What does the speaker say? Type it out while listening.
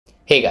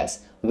Hey guys,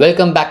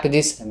 welcome back to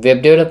this web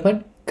development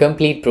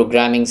complete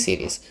programming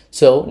series.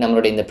 So,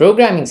 நம்மளோட இந்த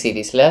programming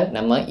seriesல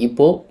நம்ம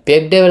இப்போ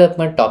web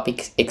development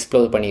topics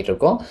explore பண்ணிட்டு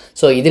இருக்கோம்.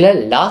 So, இதுல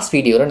last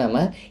videoல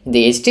நம்ம இந்த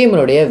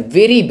HTML உடைய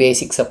very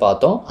basics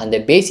பார்த்தோம்.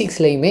 அந்த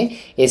basicsலயுமே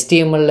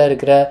HTMLல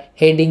இருக்கிற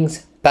headings,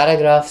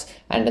 paragraphs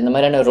and இந்த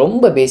மாதிரியான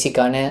ரொம்ப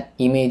பேசிக்கான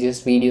இமேஜஸ்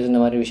வீடியோஸ்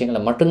இந்த மாதிரி விஷயங்களை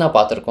மட்டும்தான்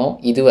பார்த்துருக்கோம்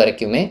இது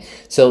வரைக்குமே.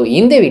 ஸோ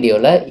இந்த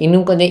வீடியோவில்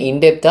இன்னும் கொஞ்சம்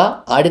இன்டெப்த்தாக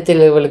அடுத்த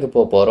லெவலுக்கு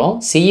போக போகிறோம்.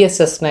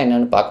 சிஎஸ்எஸ்னால்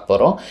என்னென்னு பார்க்க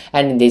போகிறோம்.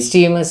 அண்ட் இந்த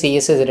HTML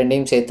சிஎஸ்எஸ்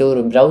ரெண்டையும் சேர்த்து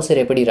ஒரு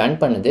ப்ரௌசர் எப்படி ரன்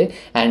பண்ணுது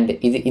அண்ட்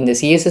இந்த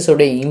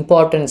சிஎஸ்எஸோட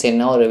இம்பார்ட்டன்ஸ்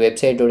என்ன ஒரு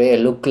வெப்சைட்டோடைய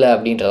லுக்கில்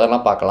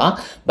அப்படின்றதெல்லாம் பார்க்கலாம்.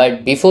 பட்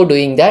பிஃபோர்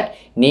டூயிங் தட்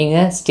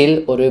நீங்கள் ஸ்டில்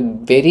ஒரு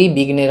வெரி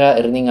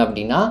பிகினராக இருந்தீங்க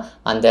அப்படின்னா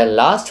அந்த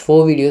லாஸ்ட்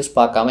 4 வீடியோஸ்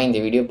பார்க்காம இந்த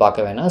வீடியோ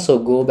பார்க்க வேணாம். So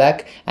go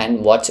back and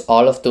watch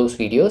all of those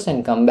videos and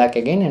come back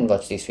again and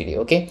watch this video.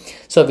 Okay,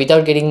 so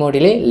without getting more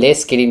delay,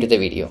 let's get into the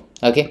video.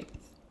 Okay,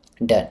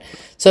 done.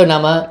 So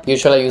நம்ம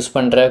யூஸ்வலாக use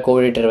பண்ணுற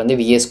code editor வந்து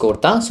VS code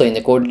தான். So இந்த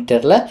code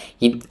எடிட்டரில்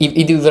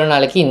இது இவ்வளோ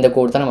நாளைக்கு இந்த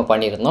கோட் தான் நம்ம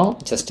பண்ணியிருந்தோம்.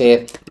 ஜஸ்ட்டு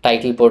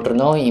டைட்டில்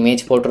போட்டிருந்தோம்,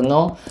 இமேஜ்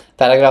போட்டிருந்தோம்,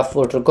 பேராகிராஃப்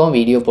போட்டிருக்கோம்,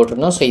 வீடியோ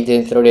போட்டிருந்தோம். ஸோ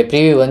இதோடைய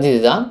ப்ரிவியூ வந்து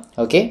இதுதான்.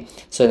 ஓகே,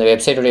 ஸோ இந்த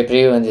வெப்சைட்டோடைய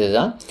ப்ரிவியூ வந்து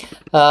இதுதான்.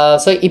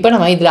 ஸோ இப்போ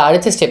நம்ம இதில்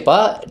அடுத்த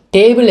ஸ்டெப்பாக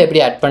டேபிள்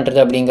எப்படி ஆட்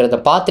பண்ணுறது அப்படிங்கிறத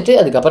பார்த்துட்டு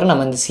அதுக்கப்புறம்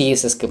நம்ம இந்த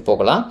சிஎஸ்எஸ்க்கு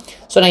போகலாம்.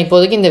 ஸோ நான்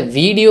இப்போதைக்கு இந்த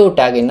வீடியோ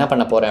டேக் என்ன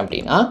பண்ண போகிறேன்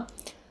அப்படின்னா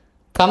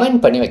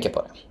கமெண்ட் பண்ணி வைக்க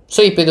போகிறேன்.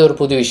 ஸோ இப்போ இது ஒரு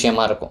புது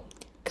விஷயமா இருக்கும்.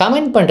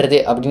 கமெண்ட் பண்ணுறது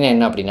அப்படின்னா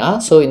என்ன அப்படின்னா,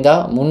 ஸோ இந்த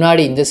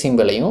முன்னாடி இந்த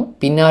சிம்பிளையும்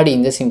பின்னாடி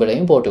இந்த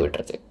சிம்பிளையும் போட்டு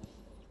விட்டுறது.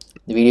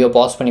 இந்த வீடியோ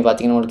பாஸ் பண்ணி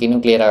பார்த்தீங்கன்னா உங்களுக்கு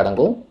இன்னும் கிளியராக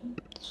அடங்கும்.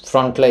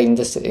 ஃப்ரண்ட்டில்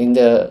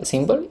இந்த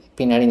சிம்பிள்,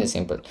 பின்னாடி இந்த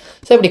சிம்பிள்.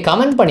 ஸோ இப்படி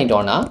கமெண்ட்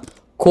பண்ணிட்டோன்னா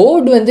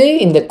கோட் வந்து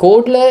இந்த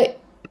கோடில்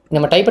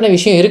நம்ம டைப் பண்ண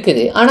விஷயம்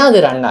இருக்குது, ஆனால் அது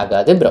ரன்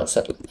ஆகாது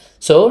ப்ரௌசரில்.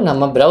 ஸோ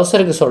நம்ம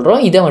ப்ரௌசருக்கு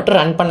சொல்கிறோம் இதை மட்டும்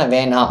ரன் பண்ண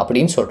வேணாம்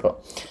அப்படின்னு சொல்கிறோம்.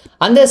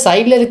 அந்த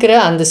சைடில் இருக்கிற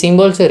அந்த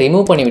சிம்பிள்ஸை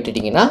ரிமூவ் பண்ணி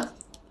விட்டுட்டிங்கன்னா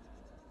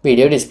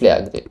வீடியோ டிஸ்பிளே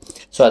ஆகுது.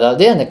 ஸோ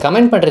அதாவது அந்த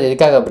கமெண்ட் பண்ணுறது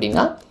எதுக்காக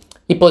அப்படின்னா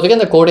இப்போதைக்கு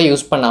அந்த கோடை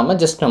யூஸ் பண்ணாமல்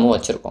ஜஸ்ட் நம்ம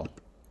வச்சுருக்கோம்.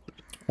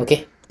 Okay,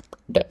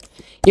 ton.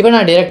 இப்போ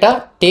நான் டைரெக்டாக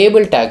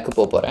டேபிள் டேக்கு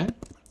போகிறேன்.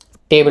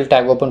 டேபிள்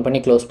டேக் ஓப்பன்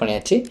பண்ணி க்ளோஸ்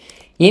பண்ணியாச்சு.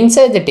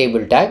 இன்சைட் த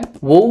டேபிள் டேக்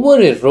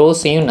ஒவ்வொரு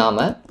ரோஸையும்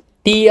நாம்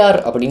TR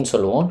அப்படின்னு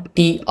சொல்லுவோம்.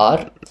 TR.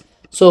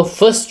 ஸோ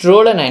ஃபர்ஸ்ட்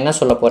ரோவில் நான் என்ன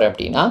சொல்ல போகிறேன்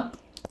அப்படின்னா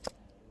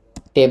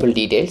table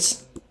details,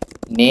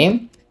 name.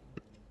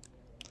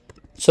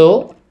 So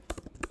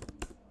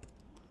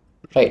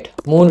right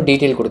 3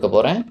 detail கொடுக்க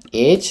போகிறேன்,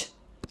 ஏஜ்,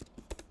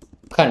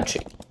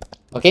 கண்ட்ரி.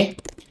 ஓகே,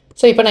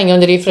 ஸோ இப்போ நான் இங்கே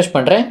வந்து ரீஃப்ரெஷ்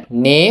பண்ணுறேன்.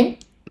 நேம்,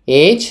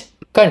 ஏஜ்,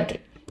 கண்ட்ரி,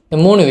 இந்த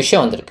 3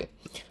 விஷயம் வந்திருக்கு.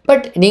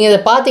 பட் நீங்கள் இதை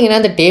பார்த்தீங்கன்னா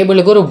இந்த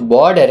டேபிளுக்கு ஒரு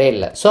பார்டரே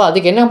இல்லை. ஸோ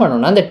அதுக்கு என்ன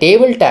பண்ணணும்னா அந்த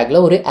டேபிள்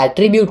டேக்கில் ஒரு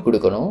அட்ரிபியூட்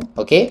கொடுக்கணும்.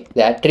 ஓகே,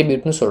 இது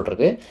அட்ரிபியூட்னு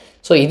சொல்கிறது.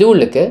 ஸோ இது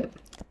உள்ளுக்கு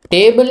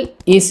table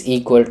is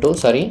equal to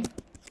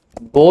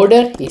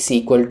border is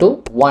equal to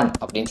 1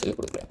 அப்படின்னு சொல்லி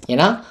கொடுக்குறேன்.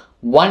 ஏன்னா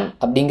 1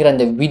 அப்படிங்கிற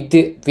அந்த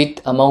வித்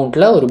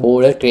அமௌண்ட்டில் ஒரு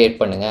border க்ரியேட்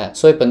பண்ணுங்கள்.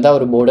 ஸோ இப்போ இந்த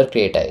ஒரு border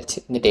க்ரியேட் ஆகிடுச்சு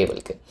இந்த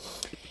டேபிளுக்கு.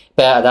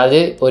 இப்போ அதாவது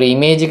ஒரு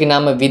இமேஜுக்கு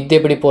நாம் வித்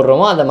எப்படி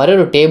போடுறோமோ அந்த மாதிரி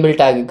ஒரு டேபிள்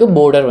டேக்குக்கு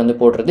border வந்து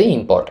போடுறது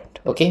இம்பார்ட்டண்ட்.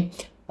 ஓகே,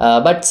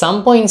 பட்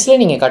சம்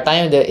பாயிண்ட்ஸில் நீங்கள்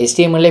கட்டாயம் இந்த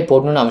HTML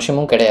போடணும்னு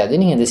அவசியமும் கிடையாது.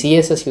 நீங்கள் இந்த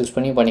CSS யூஸ்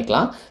பண்ணி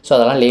பண்ணிக்கலாம். ஸோ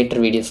அதெல்லாம்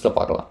லேட்டர் வீடியோஸில்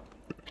பார்க்கலாம்.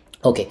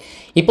 ஓகே,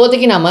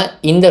 இப்போதைக்கு நம்ம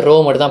இந்த ரோ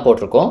மட்டும் தான்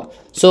போட்டிருக்கோம்.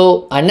 ஸோ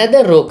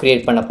another ரோ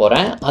க்ரியேட் பண்ண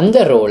போகிறேன். அந்த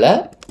ரோவில்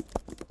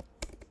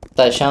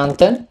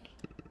Thasanthan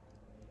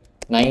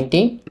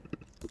 19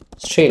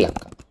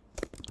 ஸ்ரீலங்கா.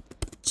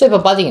 ஸோ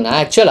இப்போ பார்த்தீங்கன்னா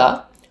ஆக்சுவலாக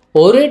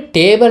ஒரு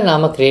டேபிள்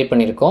நாம் க்ரியேட்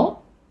பண்ணியிருக்கோம்.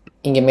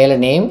 இங்கே மேலே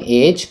நேம்,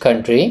 ஏஜ்,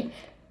 கண்ட்ரி,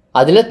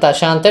 அதில்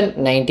Thasanthan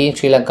 19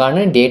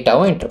 ஸ்ரீலங்கான்னு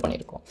டேட்டாவும் என்டர்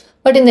பண்ணியிருக்கோம்.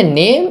 பட் இந்த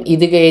நேம்,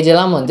 இதுக்கு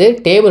ஏஜெல்லாம் வந்து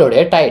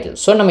டேபிளோடைய டைட்டில்.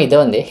 ஸோ நம்ம இதை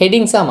வந்து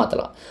ஹெட்டிங்ஸாக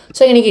மாற்றலாம்.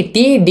 ஸோ இன்றைக்கி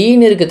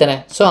TDன்னு இருக்குது தானே.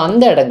 ஸோ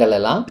அந்த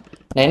இடங்கள்லாம்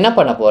நான் என்ன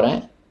பண்ண போகிறேன்,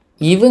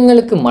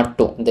 இவங்களுக்கு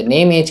மட்டும் இந்த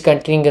நேம், ஏஜ்,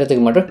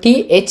 கண்ட்ரிங்கிறதுக்கு மட்டும்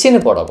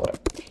THன்னு போட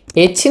போகிறேன்.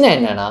 ஹெச்னா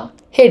என்னென்னா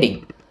ஹெட்டிங்.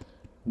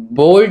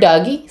 போல்ட்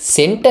ஆகி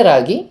சென்டர்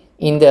ஆகி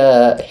இந்த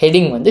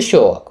ஹெட்டிங் வந்து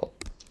ஷோ ஆகும்.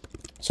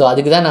 ஸோ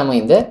அதுக்கு தான் நம்ம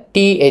இந்த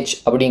TH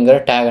அப்படிங்கிற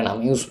டேகை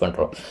நாம் யூஸ்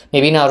பண்ணுறோம்.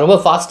 மேபி நான் ரொம்ப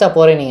ஃபாஸ்ட்டாக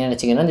போகிறேன் நீங்கள்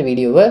நினச்சிங்கன்னா இந்த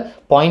வீடியோவை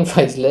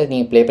 0.5ல்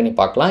நீங்கள் ப்ளே பண்ணி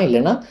பார்க்கலாம்.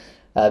 இல்லைனா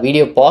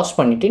வீடியோ பாஸ்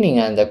பண்ணிவிட்டு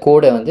நீங்கள் அந்த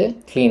கோடை வந்து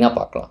க்ளீனாக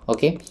பார்க்கலாம்.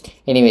 ஓகே,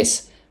 எனிவேஸ்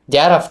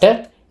தேர் ஆஃப்டர்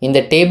இந்த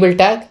டேபிள்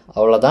டேக்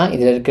அவ்வளோதான்.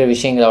 இதில் இருக்கிற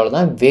விஷயங்கள்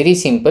அவ்வளோதான், வெரி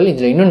சிம்பிள்.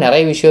 இதில் இன்னும்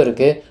நிறைய விஷயம்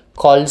இருக்குது.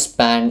 கால்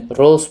ஸ்பேன்,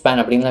 ரோ ஸ்பேன்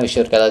அப்படின்லாம்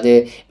விஷயம் இருக்குது. அதாவது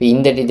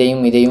இந்த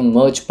இதையும்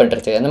மர்ஜ்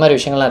பண்ணுறது, அந்த மாதிரி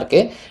விஷயங்கள்லாம்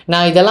இருக்குது.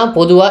 நான் இதெல்லாம்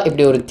பொதுவாக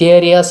இப்படி ஒரு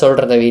தியரியாக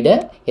சொல்கிறத விட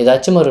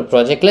ஏதாச்சும் ஒரு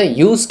ப்ராஜெக்டில்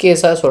யூஸ்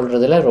கேஸாக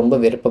சொல்கிறதுல ரொம்ப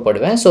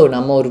விருப்பப்படுவேன். ஸோ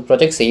நம்ம ஒரு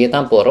ப்ராஜெக்ட் செய்ய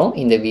தான் போகிறோம்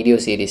இந்த வீடியோ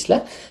சீரீஸில்.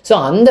 ஸோ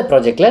அந்த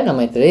ப்ராஜெக்டில்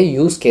நம்ம இதில்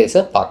யூஸ்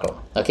கேஸை பார்க்கலாம்.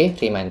 Okay,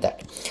 remind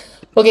that.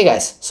 Okay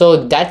guys, so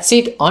that's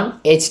it on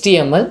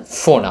HTML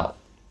for now.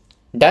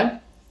 Ton.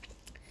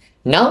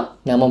 now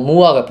நம்ம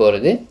மூவ் ஆக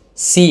போகிறது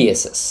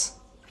CSS.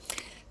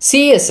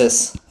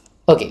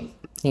 ஓகே,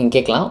 நீங்கள்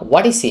கேட்கலாம்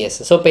வாட் இஸ்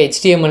CSS. ஸோ இப்போ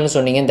HTMLனு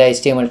சொன்னீங்க, இந்த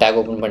HTML டேக்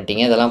ஓப்பன்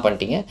பண்ணிட்டீங்க, இதெல்லாம்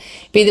பண்ணிட்டீங்க.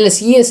 இப்போ இதில்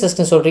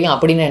CSSன்னு சொல்கிறீங்க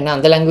அப்படின்னா என்ன,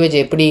 அந்த லாங்குவேஜ்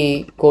எப்படி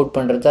கோட்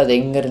பண்ணுறது, அது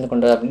எங்கேருந்து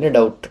பண்ணுறது அப்படின்னு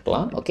டவுட்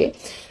இருக்கலாம். ஓகே,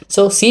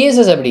 ஸோ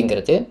CSS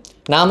அப்படிங்கிறது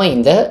நாம்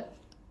இந்த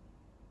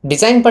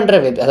டிசைன் பண்ணுற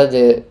அதாவது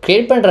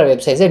க்ரியேட் பண்ணுற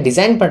வெப்சைட்ஸை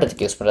டிசைன்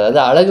பண்ணுறதுக்கு யூஸ் பண்ணுறது,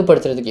 அதாவது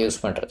அழகுபடுத்துறதுக்கு யூஸ்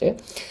பண்ணுறது.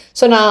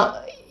 ஸோ நான்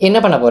என்ன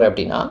பண்ண போகிறேன்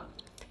அப்படின்னா,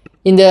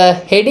 இந்த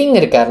ஹெட்டிங்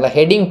இருக்கார்ல,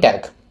 ஹெட்டிங்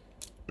டேக்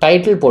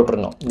டைட்டில்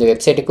போட்டிருந்தோம், இந்த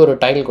வெப்சைட்டுக்கு ஒரு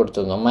டைட்டில்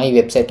கொடுத்துருந்தோம், my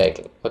website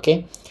title. Okay,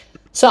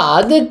 so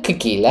அதுக்கு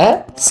கீழே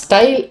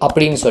ஸ்டைல்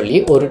அப்படின்னு சொல்லி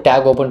ஒரு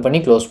டேக் ஓப்பன் பண்ணி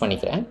க்ளோஸ்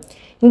பண்ணிக்கிறேன்.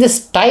 இந்த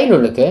ஸ்டைல்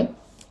உள்ளுக்கு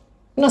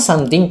நான்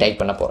சம்திங் டைப்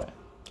பண்ண போகிறேன்.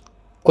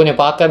 கொஞ்சம்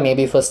பார்க்க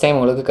மேபி ஃபர்ஸ்ட் டைம்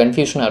உங்களுக்கு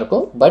கன்ஃபியூஷனாக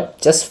இருக்கும், but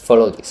just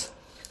follow this.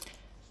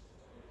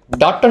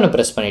 Dot ஒன்று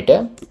ப்ரெஸ் பண்ணிவிட்டு,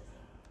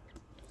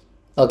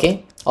 ஓகே,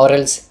 ஆர்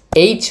எல்ஸ்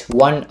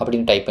H1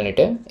 அப்படின்னு டைப்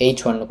பண்ணிவிட்டு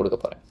H1 கொடுக்க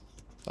போகிறேன்.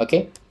 ஓகே,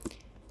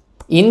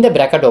 இந்த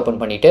ப்ராக்கெட்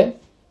ஓப்பன் பண்ணிவிட்டு,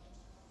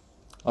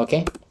 ஓகே,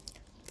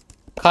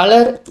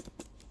 கலர்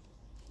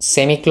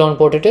செமிக்ளோன்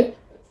போட்டுட்டு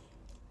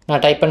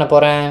நான் டைப் பண்ண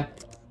போகிறேன்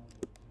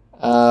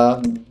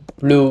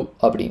ப்ளூ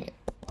அப்படின்னு,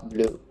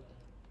 ப்ளூ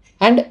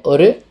அண்ட்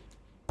ஒரு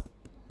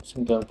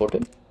செமிக்ளோன் போட்டு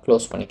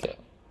க்ளோஸ் பண்ணிக்கிறேன்.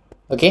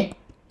 ஓகே,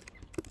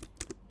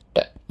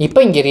 இப்போ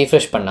இங்கே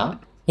ரீஃப்ரெஷ் பண்ணால்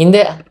இந்த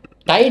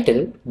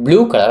டைட்டில் ப்ளூ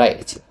கலர்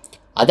ஆகிடுச்சு.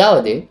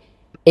 அதாவது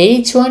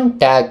H1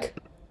 டேக்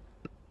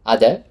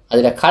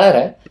அதில்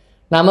கலரை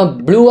நாம்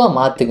ப்ளூவாக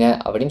மாற்றுங்க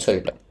அப்படின்னு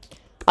சொல்லிட்டோம்.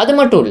 அது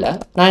மட்டும் இல்லை,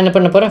 நான் என்ன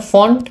பண்ண போகிறேன்,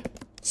 ஃபாண்ட்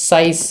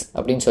சைஸ்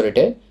அப்படின்னு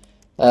சொல்லிட்டு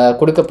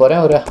கொடுக்க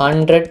போகிறேன் ஒரு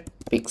 100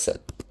 பிக்சல்.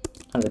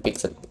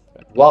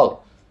 வாவ்,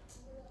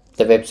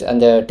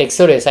 அந்த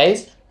டெக்ஸ்டோடைய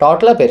சைஸ்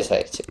டோட்டலாக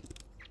பெருசாகிடுச்சு.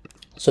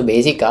 ஸோ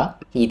பேசிக்காக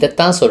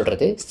இதைத்தான்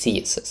சொல்கிறது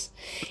சிஎஸ்எஸ்.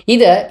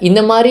 இதை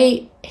இந்த மாதிரி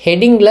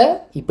ஹெட்டிங்கில்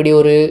இப்படி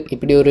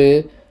ஒரு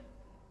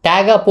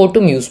டேகாக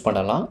போட்டும் யூஸ்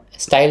பண்ணலாம்,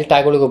 ஸ்டைல்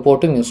டேகுகளுக்கு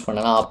போட்டும் யூஸ்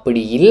பண்ணலாம்.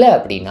 அப்படி இல்லை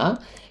அப்படின்னா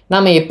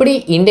நாம் எப்படி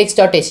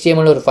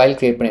index.html ஒரு ஃபைல்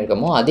க்ரியேட்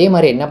பண்ணியிருக்கோமோ அதே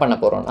மாதிரி என்ன பண்ண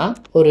போகிறோன்னா,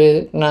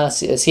 நான்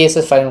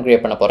சிஎஸ்எஸ் ஃபைல் ஒன்று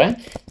க்ரியேட் பண்ண போகிறேன்.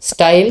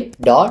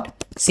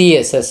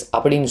 style.css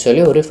அப்படின்னு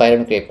சொல்லி ஒரு ஃபைல்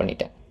ஒன்று க்ரியேட்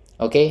பண்ணிட்டேன்.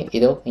 ஓகே,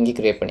 இதோ இங்கே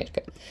க்ரியேட்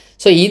பண்ணியிருக்கேன்.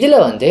 ஸோ இதில்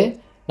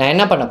நான்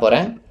என்ன பண்ண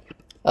போகிறேன்,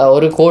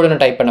 ஒரு கோடு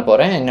ஒன்று டைப் பண்ண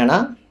போகிறேன். என்னென்னா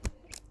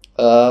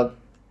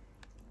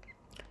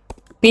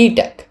p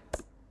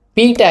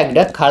டேக்ட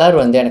கலர்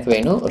எனக்கு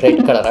வேணும்,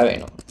 ரெட் கலராக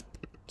வேணும்.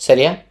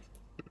 சரியா,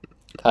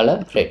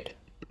 கலர் ரெட்,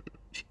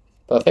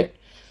 பர்ஃபெக்ட்.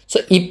 ஸோ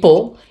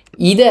இப்போது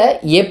இதை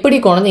எப்படி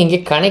கொண்டு இங்கே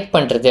கனெக்ட்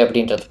பண்ணுறது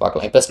அப்படின்றது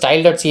பார்க்கலாம். இப்போ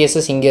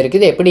style.css இங்கே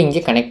இருக்குது, எப்படி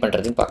இங்கே கனெக்ட்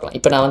பண்ணுறதுன்னு பார்க்கலாம்.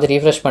 இப்போ நான்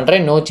ரீஃப்ரெஷ்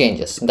பண்ணுறேன், நோ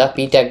சேஞ்சஸ். இந்த p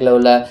டேக்கில்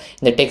உள்ள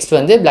இந்த டெக்ஸ்ட்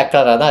பிளாக்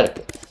கலராக தான்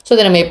இருக்குது. ஸோ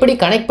இதை நம்ம எப்படி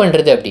கனெக்ட்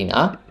பண்ணுறது அப்படின்னா,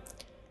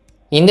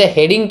 இந்த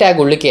ஹெட்டிங்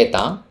டேக் உள்ளுக்கே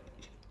தான்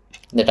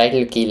இந்த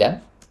டைட்டில் கீழே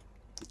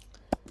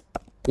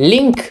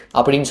லிங்க்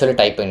அப்படின்னு சொல்லி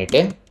டைப்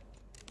பண்ணிவிட்டு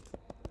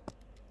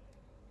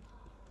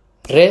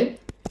rel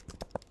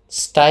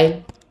style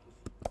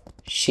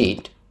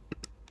sheet,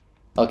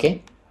 okay,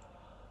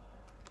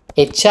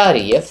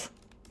 href.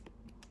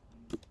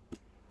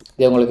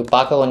 இது உங்களுக்கு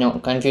பார்க்க கொஞ்சம்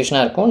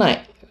கன்ஃபியூஷனாக இருக்கும், நான்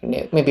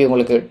மேபி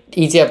உங்களுக்கு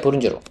ஈஸியாக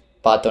புரிஞ்சிடும்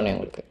பார்த்தோன்னே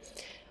உங்களுக்கு.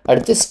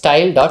 அடுத்து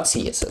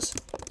style.css.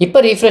 இப்போ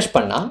ரீஃப்ரெஷ்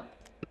பண்ணால்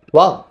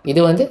வா, இது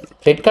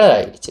ரெட் கலர்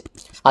ஆகிடுச்சு.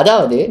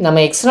 அதாவது நம்ம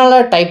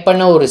எக்ஸ்டர்னலாக டைப்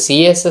பண்ண ஒரு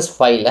சிஎஸ்எஸ்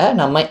ஃபைலை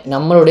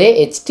நம்மளுடைய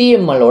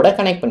HTMLோட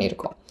கனெக்ட்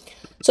பண்ணியிருக்கோம்.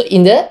 ஸோ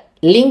இந்த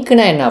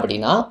லிங்க்னா என்ன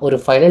அப்படின்னா, ஒரு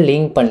ஃபைலை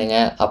லிங்க் பண்ணுங்க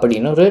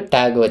அப்படின்னு ஒரு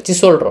டேக் வச்சு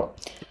சொல்கிறோம்.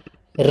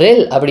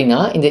 ரெல் அப்படின்னா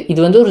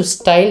இது ஒரு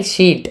ஸ்டைல்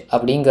ஷீட்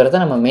அப்படிங்கிறத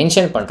நம்ம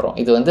மென்ஷன் பண்ணுறோம்.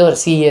 இது ஒரு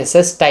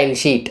சிஎஸ்எஸ் ஸ்டைல்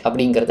ஷீட்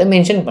அப்படிங்கிறத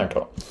மென்ஷன்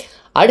பண்ணுறோம்.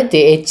 அடுத்து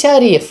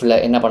ஹெச்ஆர்இஎஃப்ல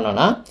என்ன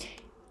பண்ணோன்னா,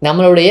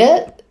 நம்மளுடைய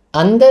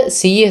அந்த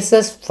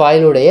சிஎஸ்எஸ்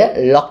ஃபைலுடைய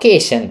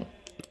லொக்கேஷன்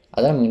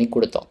அதை நம்ம இன்னைக்கு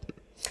கொடுத்தோம்.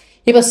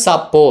 இப்போ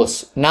சப்போஸ்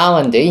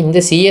நான் இந்த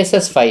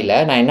சிஎஸ்எஸ் ஃபைலை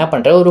நான் என்ன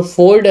பண்ணுறேன், ஒரு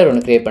ஃபோல்டர்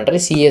ஒன்று க்ரியேட்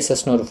பண்ணுறேன்,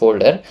 சிஎஸ்எஸ்னு ஒரு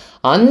ஃபோல்டர்.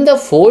 அந்த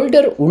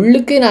ஃபோல்டர்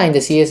உள்ளுக்கு நான்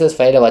இந்த சிஎஸ்எஸ்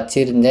ஃபைலை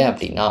வச்சுருந்தேன்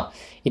அப்படின்னா,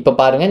 இப்போ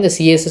பாருங்கள், இந்த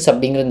சிஎஸ்எஸ்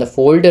அப்படிங்கிற இந்த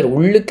ஃபோல்டர்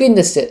உள்ளுக்கு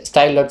இந்த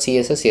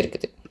style.css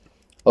இருக்குது.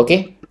 ஓகே,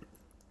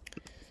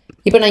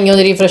 இப்போ நான்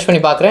இங்கே ரீஃப்ரெஷ்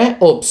பண்ணி பார்க்குறேன்.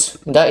 ஓப்ஸ்,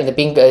 இந்த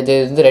பிங்க்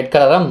இது ரெட்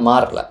கலராக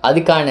மாறல.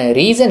 அதுக்கான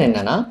ரீசன்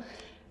என்னென்னா,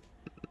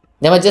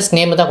 நம்ம ஜஸ்ட்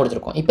நேம் தான்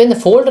கொடுத்துருக்கோம். இப்போ இந்த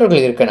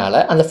ஃபோல்டர்கள் இருக்கனால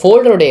அந்த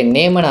ஃபோல்டருடைய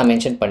நேமை நான்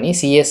மென்ஷன் பண்ணி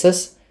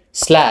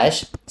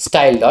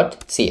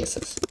css/style.css.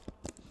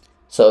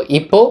 ஸோ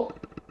இப்போது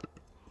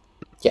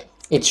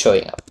இட்ஸ்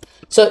ஷோயிங் அப்.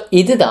 ஸோ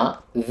இதுதான்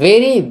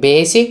வெரி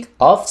பேசிக்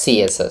ஆஃப்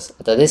சிஎஸ்எஸ்.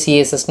 அதாவது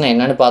சிஎஸ்எஸ்னால்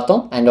என்னென்னு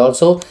பார்த்தோம். அண்ட்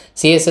ஆல்சோ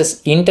சிஎஸ்எஸ்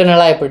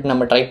இன்டர்னலாக எப்படி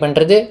நம்ம ட்ரை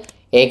பண்ணுறது,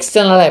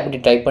 எக்ஸ்டர்னலாக எப்படி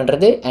டைப்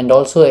பண்ணுறது, அண்ட்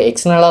ஆல்சோ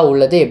எக்ஸ்டர்னலாக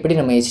உள்ளது எப்படி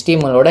நம்ம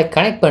HTMLோட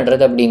கனெக்ட்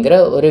பண்ணுறது அப்படிங்கிற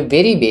ஒரு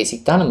வெரி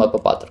பேசிக் தான் நம்ம இப்போ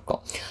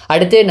பார்த்துருக்கோம்.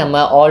 அடுத்து நம்ம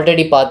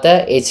ஆல்ரெடி பார்த்த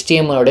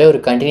HTMLோட ஒரு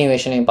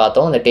கண்டினியூவேஷனையும்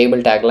பார்த்தோம். அந்த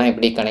டேபிள் டேக்லாம்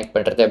எப்படி கனெக்ட்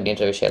பண்ணுறது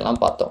அப்படின்ற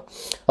விஷயம்லாம் பார்த்தோம்.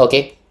 Okay,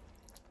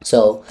 so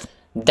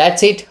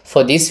that's it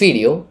for this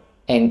video.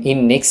 And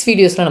in next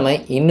வீடியோஸில் நம்ம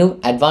இன்னும்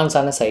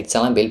அட்வான்ஸான சைட்ஸ்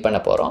எல்லாம் பில்ட் பண்ண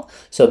போகிறோம்.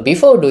 ஸோ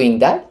பிஃபோர் டூயிங்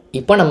தட்,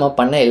 இப்போ நம்ம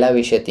பண்ண எல்லா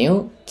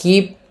விஷயத்தையும்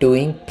கீப்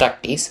டூயிங்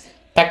ப்ராக்டிஸ்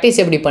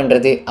எப்படி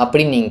பண்ணுறது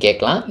அப்படின்னு நீங்கள்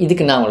கேட்கலாம்.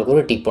 இதுக்கு நான் உங்களுக்கு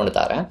ஒரு டிப் ஒன்று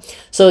தரேன்.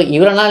 ஸோ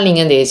இவ்வளோ நாள்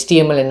நீங்கள் இந்த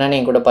HTML என்னன்னு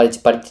என் கூட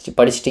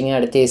படிச்சிட்டிங்க,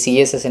 அடுத்து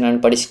CSS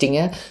என்னென்னு படிச்சிட்டிங்க.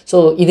 ஸோ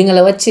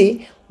இதுங்களை வச்சு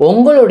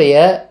உங்களுடைய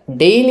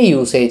டெய்லி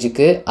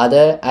யூசேஜுக்கு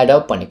அதை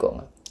அடாப்ட்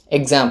பண்ணிக்கோங்க.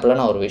 எக்ஸாம்பிளாக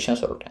நான் ஒரு விஷயம்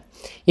சொல்கிறேன்.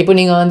 இப்போ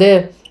நீங்கள்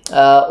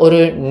ஒரு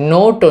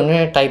நோட் ஒன்று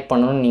டைப்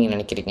பண்ணணும்னு நீங்கள்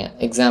நினைக்கிறீங்க.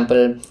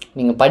 எக்ஸாம்பிள்,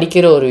 நீங்கள்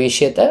படிக்கிற ஒரு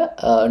விஷயத்த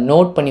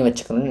நோட் பண்ணி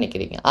வச்சுக்கணும்னு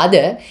நினைக்கிறீங்க.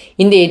 அதை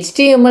இந்த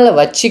HTML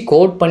வச்சு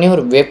கோட் பண்ணி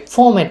ஒரு வெப்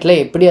ஃபார்மேட்டில்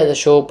எப்படி அதை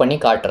ஷோ பண்ணி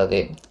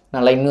காட்டுறது?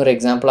 நல்லா இன்னொரு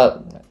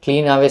எக்ஸாம்பிளாக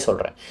க்ளீனாகவே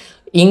சொல்கிறேன்.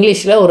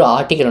 இங்கிலீஷில் ஒரு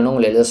ஆர்டிக்கல் ஒன்று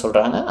உங்களை எழுத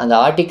சொல்கிறாங்க. அந்த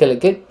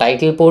ஆர்டிக்கலுக்கு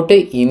டைட்டில் போட்டு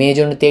இமேஜ்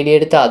ஒன்று தேடி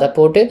எடுத்து அதை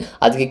போட்டு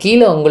அதுக்கு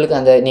கீழே உங்களுக்கு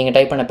அந்த நீங்கள்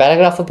டைப் பண்ண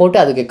பேராகிராஃபை போட்டு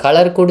அதுக்கு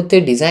கலர் கொடுத்து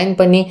டிசைன்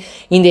பண்ணி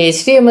இந்த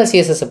HTML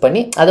CSS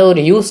பண்ணி அதை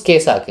ஒரு யூஸ்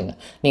கேஸ் ஆக்குங்க.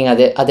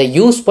 நீங்கள் அதை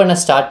யூஸ் பண்ண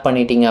ஸ்டார்ட்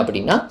பண்ணிட்டீங்க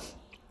அப்படின்னா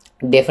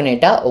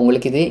டெஃபினட்டாக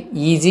உங்களுக்கு இது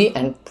ஈஸி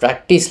அண்ட்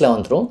ப்ராக்டிஸில்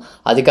வந்துடும்.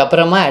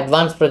 அதுக்கப்புறமா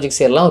அட்வான்ஸ்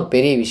ப்ராஜெக்ட்ஸ் எல்லாம் ஒரு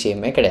பெரிய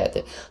விஷயமே கிடையாது.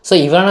 ஸோ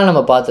இவனா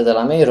நம்ம பார்த்தது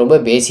எல்லாமே ரொம்ப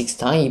பேசிக்ஸ்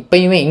தான்.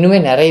 இப்போயுமே இன்னுமே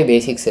நிறைய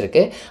பேசிக்ஸ்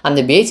இருக்குது.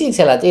 அந்த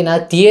பேசிக்ஸ் எல்லாத்தையும்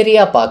நான்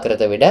தியரியாக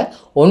பார்க்குறத விட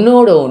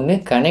ஒன்றோட ஒன்று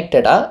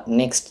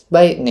கனெக்டடாக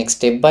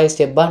ஸ்டெப் பை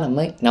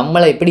ஸ்டெப்பாக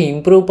நம்மளை எப்படி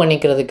இம்ப்ரூவ்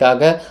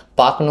பண்ணிக்கிறதுக்காக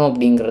பார்க்கணும்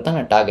அப்படிங்கிறத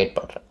நான் டார்கெட்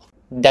பண்ணுறேன்.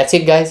 That's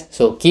it guys.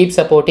 So keep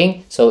supporting.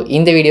 So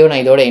இந்த வீடியோ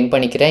நான் இதோட எண்ட்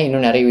பண்ணிக்கிறேன்.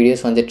 இன்னும் நிறைய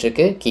வீடியோஸ்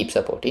வந்துட்டுருக்கு. Keep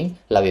supporting.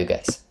 Love you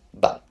guys.